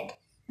 I said.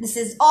 This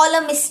is all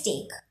a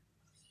mistake.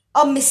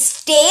 A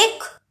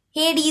mistake?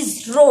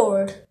 Hades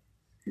roared.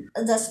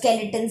 The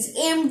skeletons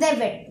aimed their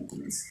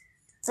weapons.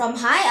 From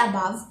high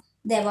above,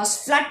 there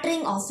was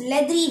fluttering of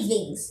leathery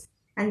wings,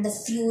 and the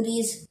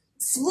Furies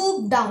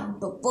swooped down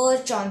to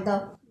perch on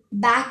the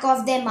back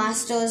of their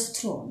master's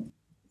throne.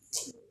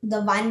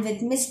 The one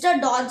with Mr.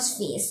 Dodd's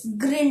face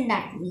grinned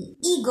at me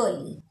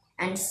eagerly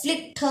and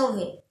flicked her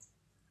whip.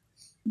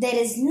 There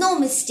is no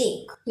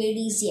mistake,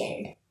 Hades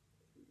yelled.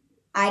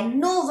 I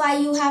know why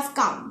you have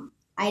come.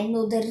 I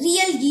know the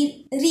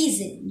real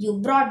reason you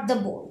brought the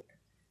bolt.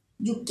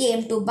 You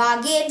came to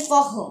bargain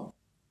for her.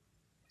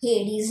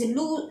 Hades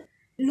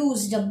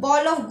loosed a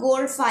ball of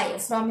gold fire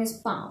from his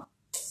palm.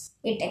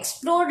 It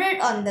exploded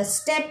on the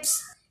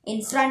steps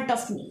in front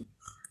of me,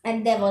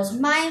 and there was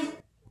my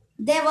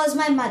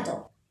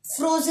mother,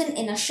 frozen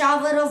in a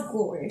shower of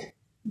gold,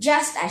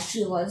 just as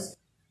she was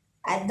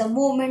at the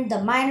moment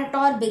the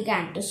Minotaur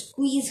began to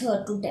squeeze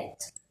her to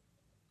death.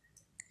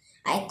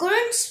 I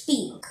couldn't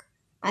speak.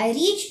 I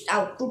reached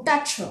out to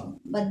touch her,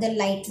 but the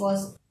light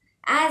was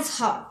as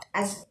hot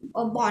as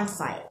a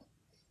bonfire.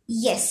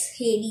 Yes,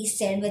 Hades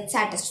said with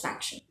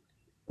satisfaction.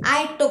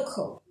 I took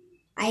her.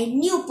 I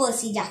knew,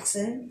 Percy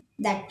Jackson,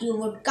 that you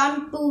would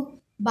come to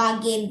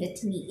bargain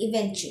with me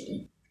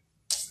eventually.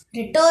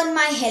 Return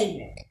my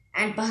helmet,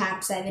 and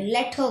perhaps I will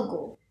let her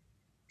go.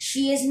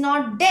 She is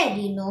not dead,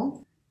 you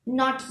know.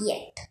 Not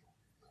yet.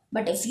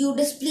 But if you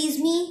displease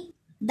me,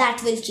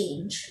 that will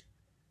change.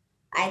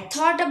 I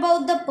thought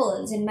about the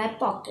pearls in my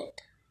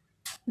pocket.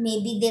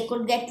 Maybe they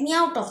could get me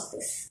out of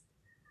this.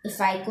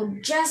 If I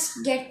could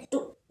just get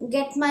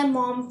my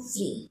mom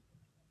free.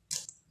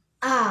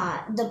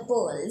 Ah, the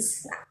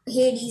pearls,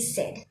 Hades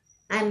said,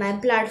 and my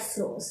blood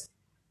froze.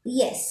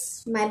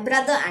 Yes, my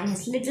brother and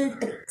his little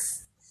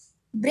tricks.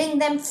 Bring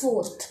them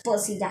forth,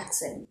 Percy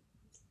Jackson.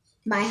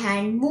 My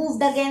hand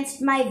moved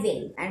against my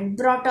will and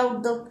brought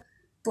out the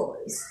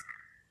pearls.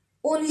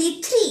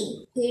 Only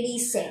 3,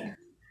 Hades said.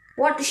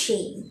 What a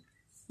shame.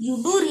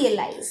 You do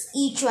realize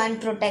each one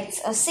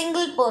protects a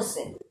single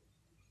person.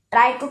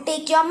 Try to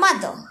take your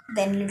mother,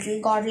 then,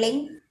 little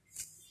godling.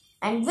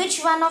 And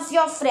which one of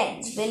your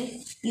friends will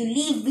you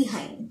leave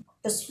behind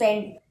to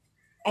spend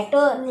an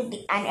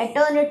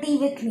eternity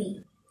with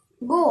me?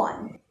 Go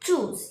on,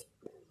 choose,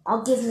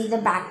 or give me the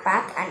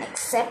backpack and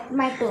accept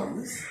my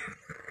terms.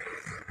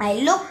 I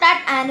looked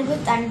at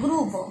Annabeth and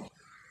Groover,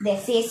 their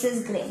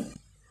faces grim.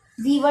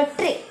 We were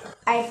tricked,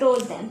 I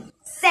told them.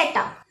 Set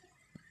up.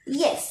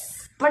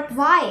 Yes, but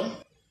why?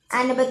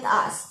 Annabeth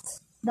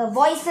asked. The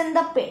voice in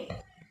the pit.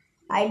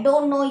 I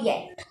don't know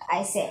yet,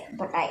 I said,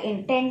 but I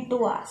intend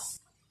to ask.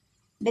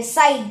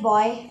 Decide,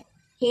 boy,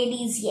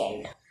 Hades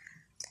yelled.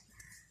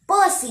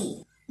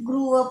 Percy,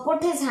 Groover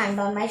put his hand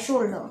on my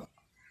shoulder.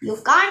 You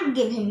can't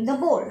give him the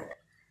bolt.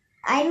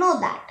 I know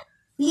that.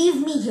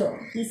 Leave me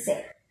here, he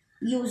said.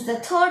 Use the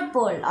 3rd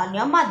pearl on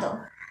your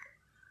mother.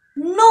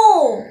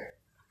 No!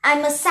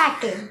 I'm a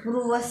satyr,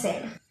 Groover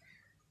said.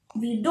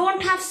 We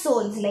don't have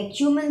souls like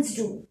humans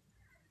do.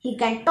 He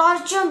can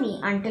torture me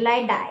until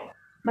I die,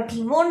 but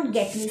he won't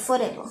get me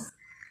forever.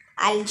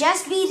 I'll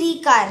just be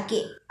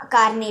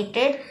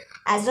reincarnated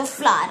as a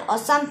flower or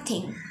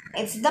something.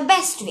 It's the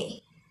best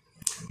way.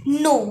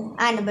 No,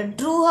 Annabeth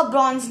drew her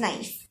bronze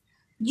knife.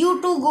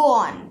 You two go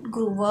on,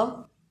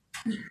 Groover.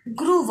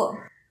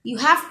 Groover, you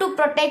have to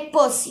protect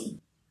Percy.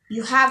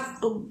 You have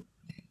to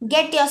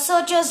get your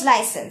searcher's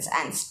license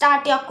and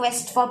start your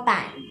quest for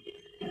Pan.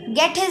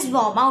 Get his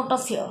mom out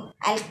of here.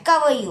 I'll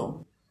cover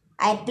you.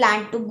 I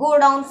plan to go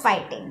down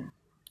fighting.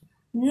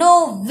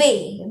 No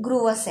way,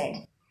 Groover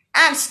said.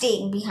 I'm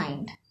staying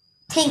behind.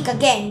 Think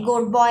again,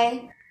 goat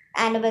boy,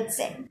 Annabeth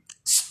said.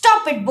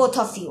 Stop it, both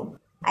of you.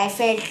 I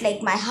felt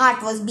like my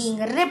heart was being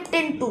ripped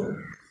in two.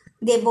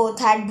 They both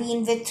had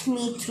been with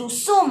me through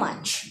so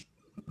much.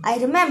 I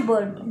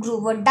remembered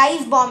Groover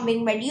dive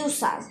bombing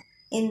Medusas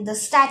in the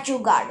statue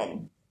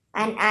garden,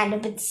 and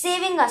Annabeth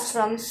saving us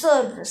from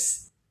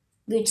Cerberus,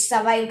 which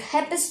survived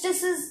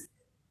Hephaestus's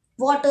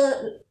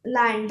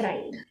waterland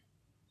ride.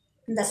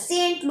 The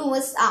St.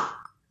 Louis Ark,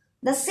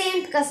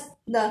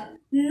 the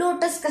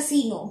Lotus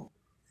Casino,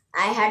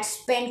 I had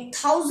spent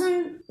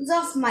thousands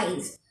of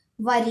miles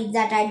worried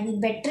that I'd be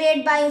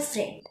betrayed by a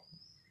friend.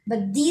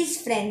 But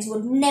these friends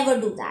would never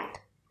do that.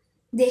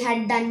 They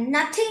had done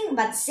nothing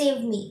but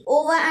save me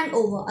over and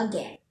over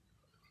again.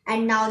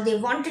 And now they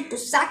wanted to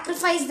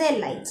sacrifice their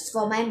lives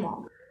for my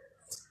mom.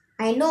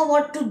 I know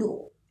what to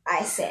do,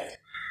 I said.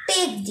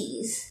 Take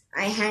these.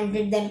 I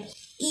handed them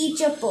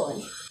each a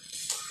pearl.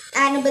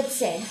 Annabeth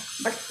said,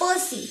 but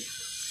Percy,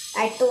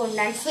 I turned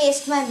and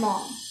faced my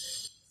mom.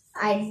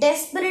 I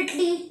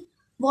desperately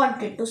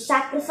wanted to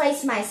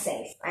sacrifice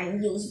myself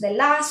and use the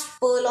last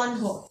pearl on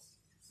her.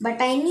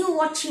 But I knew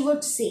what she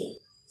would say.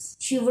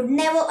 She would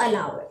never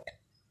allow it.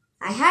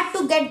 I had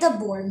to get the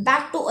bowl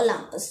back to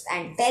Olympus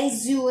and tell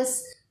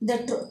Zeus the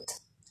truth.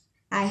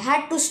 I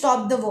had to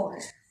stop the war.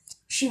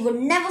 She would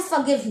never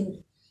forgive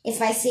me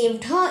if I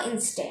saved her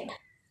instead.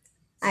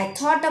 I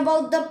thought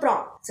about the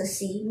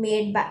prophecy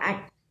made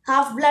at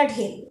Half-Blood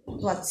Hill,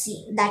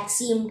 that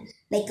seemed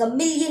like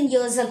 1,000,000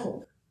 years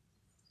ago.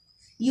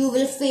 You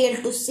will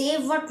fail to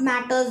save what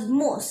matters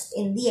most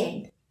in the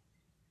end.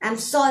 I'm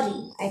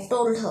sorry, I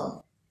told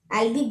her.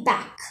 I'll be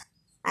back.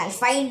 I'll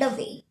find a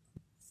way.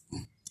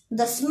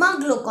 The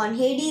smug look on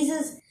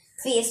Hades'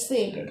 face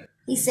faded.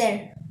 He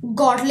said,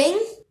 Godling,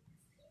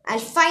 I'll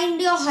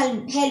find your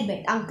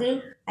helmet,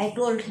 uncle, I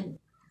told him.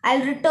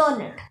 I'll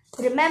return it.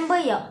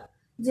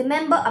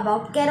 Remember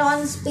about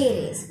Charon's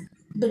Perez.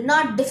 Do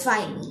not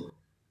defy me.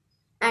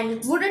 And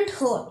it wouldn't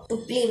hurt to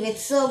play with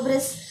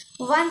Cerberus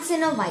once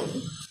in a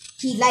while.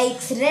 He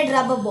likes red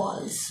rubber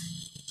balls.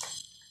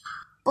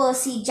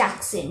 Percy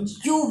Jackson,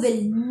 you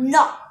will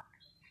not,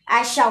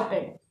 I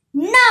shouted.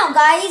 Now,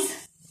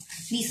 guys!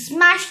 We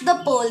smashed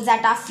the pearls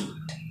at our feet.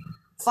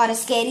 For a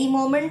scary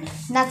moment,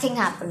 nothing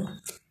happened.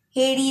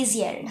 Hades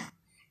yelled,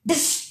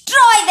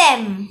 Destroy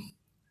them!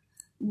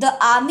 The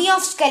army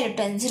of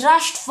skeletons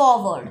rushed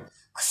forward,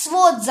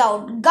 swords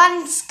out,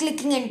 guns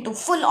clicking into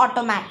full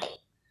automatic.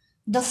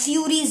 The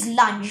Furies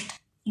lunged,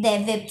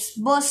 their whips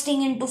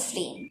bursting into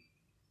flame.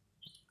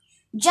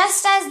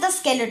 Just as the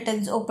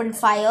skeletons opened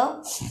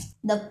fire,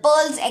 the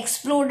pearls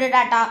exploded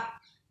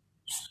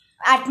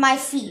at my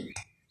feet.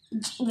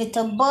 With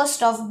a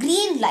burst of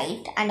green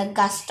light and a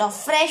gust of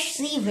fresh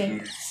sea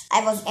wind,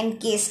 I was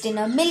encased in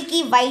a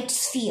milky white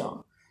sphere,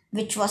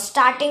 which was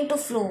starting to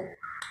float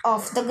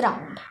off the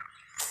ground.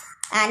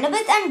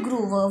 Annabeth and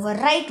Groover were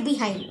right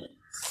behind me.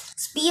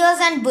 Spears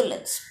and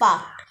bullets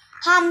sparked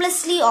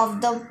harmlessly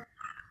off the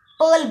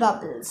pearl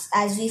bubbles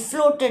as we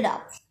floated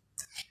up.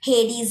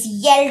 Hades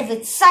yelled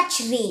with such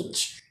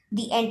rage,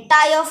 the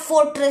entire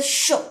fortress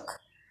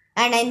shook,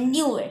 and I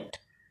knew it.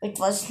 It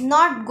was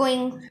not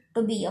going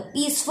to be a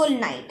peaceful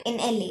night in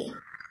LA.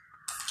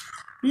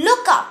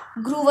 Look up,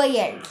 Groover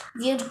yelled.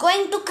 We're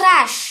going to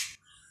crash.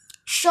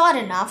 Sure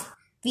enough,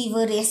 we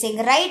were racing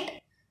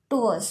right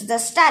towards the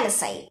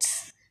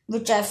stalactites,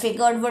 which I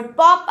figured would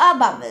pop our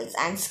bubbles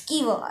and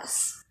skewer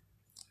us.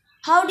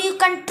 How do you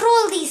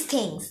control these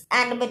things?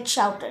 Annabeth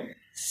shouted.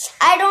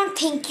 I don't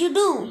think you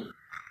do,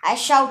 I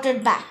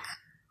shouted back.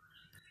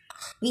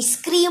 We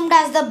screamed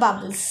as the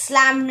bubbles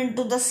slammed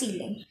into the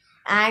ceiling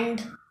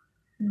and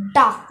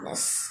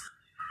darkness.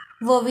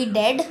 Were we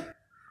dead?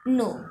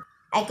 No.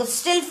 I could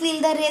still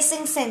feel the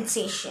racing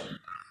sensation.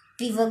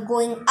 We were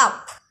going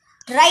up,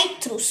 right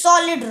through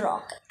solid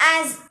rock,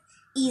 as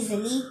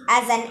easily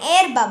as an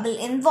air bubble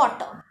in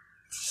water.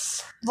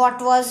 That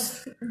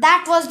was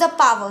the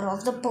power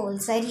of the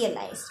pearls, I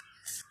realized.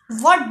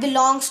 What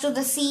belongs to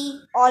the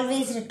sea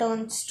always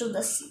returns to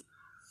the sea.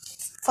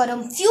 For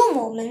a few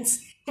moments,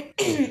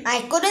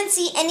 I couldn't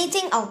see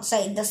anything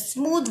outside the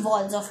smooth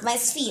walls of my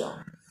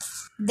sphere.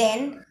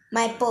 Then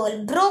my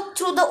pearl broke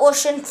through the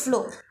ocean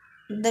floor.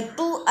 The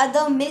two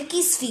other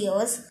milky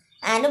spheres,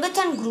 Annabeth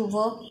and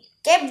Groover,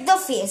 kept the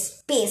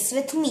pace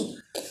with me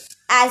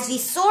as we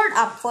soared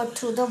upward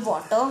through the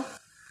water,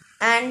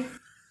 and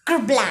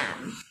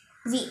kerblam!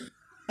 We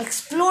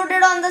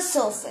exploded on the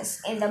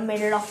surface in the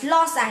middle of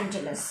Los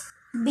Angeles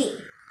Bay,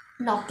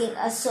 knocking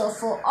a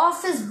surfer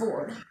off his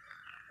board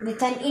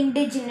with an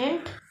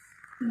indignant,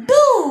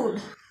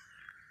 Dude!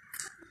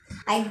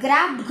 I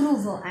grabbed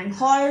Groover and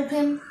hauled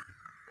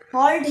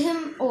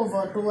him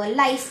over to a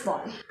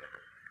lifebuoy.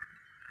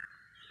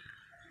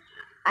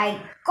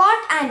 I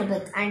caught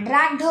Annabeth and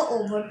dragged her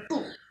over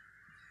too.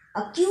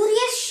 A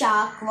curious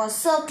shark was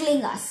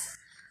circling us,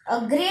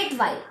 a great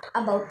white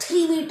about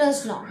 3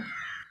 meters long.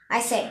 I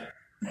said,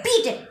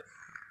 Beat it!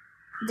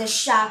 The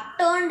shark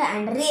turned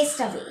and raced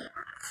away.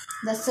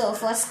 The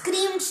surfer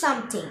screamed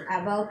something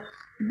about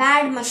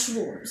bad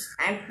mushrooms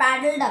and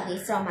paddled away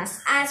from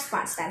us as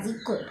fast as he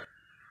could.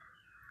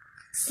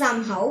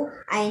 Somehow,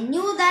 I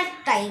knew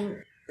what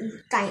time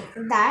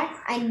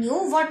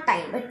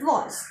it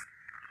was.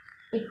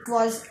 It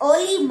was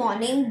early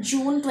morning,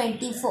 June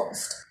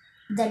 21st,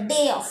 the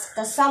day of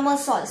the summer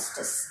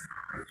solstice.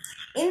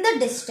 In the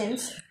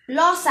distance,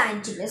 Los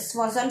Angeles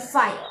was on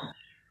fire.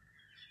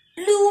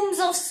 Plumes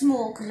of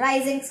smoke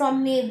rising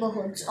from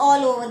neighborhoods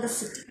all over the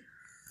city.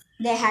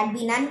 There had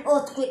been an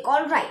earthquake,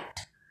 all right.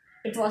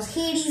 It was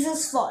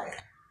Hades' fault.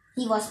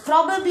 He was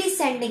probably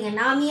sending an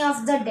army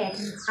of the dead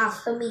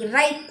after me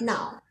right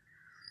now.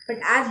 But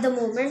at the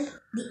moment,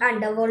 the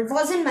underworld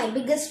wasn't my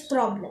biggest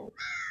problem.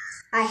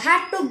 I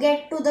had to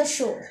get to the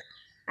shore.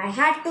 I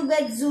had to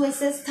get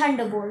Zeus's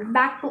thunderbolt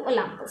back to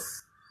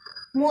Olympus.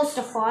 Most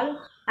of all,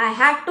 I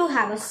had to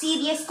have a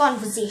serious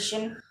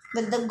conversation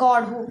with the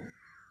god who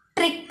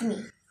tricked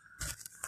me.